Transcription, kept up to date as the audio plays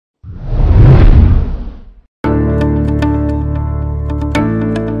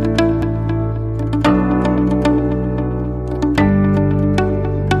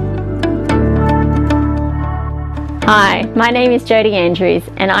Hi, my name is Jodie Andrews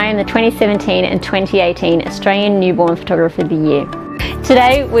and I am the 2017 and 2018 Australian Newborn Photographer of the Year.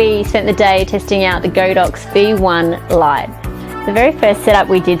 Today we spent the day testing out the Godox V1 light. The very first setup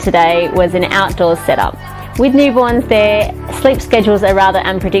we did today was an outdoors setup. With newborns, their sleep schedules are rather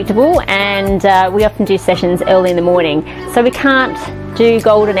unpredictable and we often do sessions early in the morning, so we can't do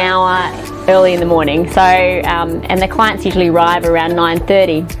golden hour early in the morning. So and the clients usually arrive around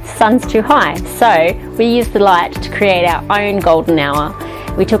 9:30. Sun's too high, so we used the light to create our own golden hour.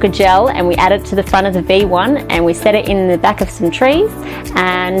 We took a gel and we added it to the front of the V1 and we set it in the back of some trees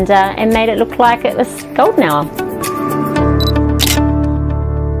and made it look like it was golden hour.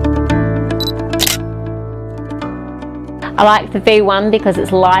 I like the V1 because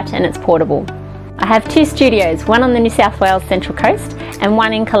it's light and it's portable. I have two studios, one on the New South Wales Central Coast and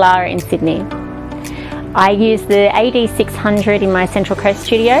one in Kalara in Sydney. I use the AD600 in my Central Coast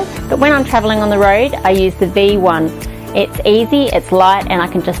studio, but when I'm travelling on the road I use the V1. It's easy, it's light, and I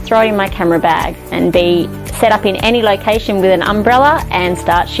can just throw it in my camera bag and be set up in any location with an umbrella and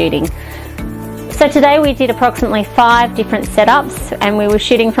start shooting. So today we did approximately 5 different setups and we were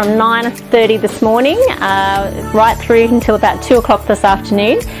shooting from 9:30 this morning right through until about 2 o'clock this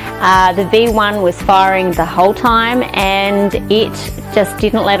afternoon. The V1 was firing the whole time and it just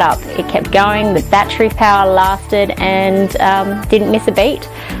didn't let up. It kept going, the battery power lasted and didn't miss a beat.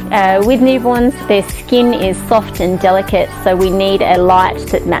 With newborns, their skin is soft and delicate, so we need a light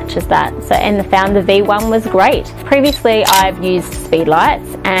that matches that. And the V1 was great. Previously I've used speed lights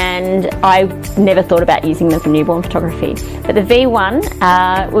and I never thought about using them for newborn photography. But the V1,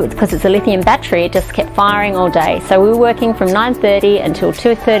 because it's a lithium battery, it just kept firing all day. So we were working from 9:30 until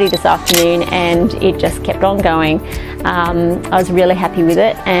 2:30 this afternoon and it just kept on going. I was really happy with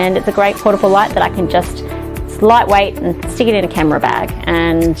it, and it's a great portable light that I can just, it's lightweight and stick it in a camera bag,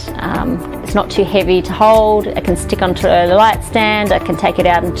 and it's not too heavy to hold. I can stick onto a light stand, I can take it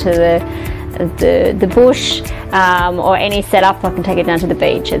out into the bush or any setup. I can take it down to the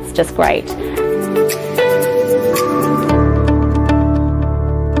beach. It's just great.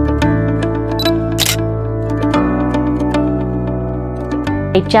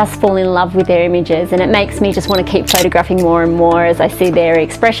 I just fall in love with their images, and it makes me just want to keep photographing more and more as I see their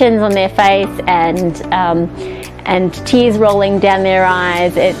expressions on their face and tears rolling down their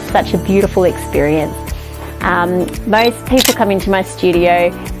eyes. It's such a beautiful experience. Most people come into my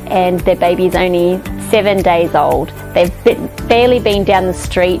studio and their baby's only 7 days old. They've barely been down the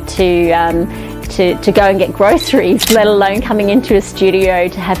street to go and get groceries, let alone coming into a studio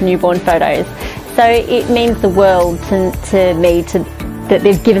to have newborn photos. So it means the world to me that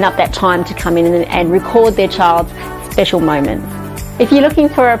they've given up that time to come in and record their child's special moments. If you're looking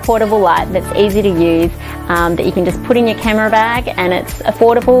for a portable light that's easy to use, that you can just put in your camera bag and it's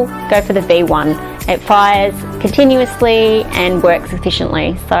affordable, go for the V1. It fires continuously and works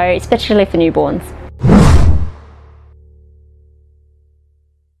efficiently, so especially for newborns.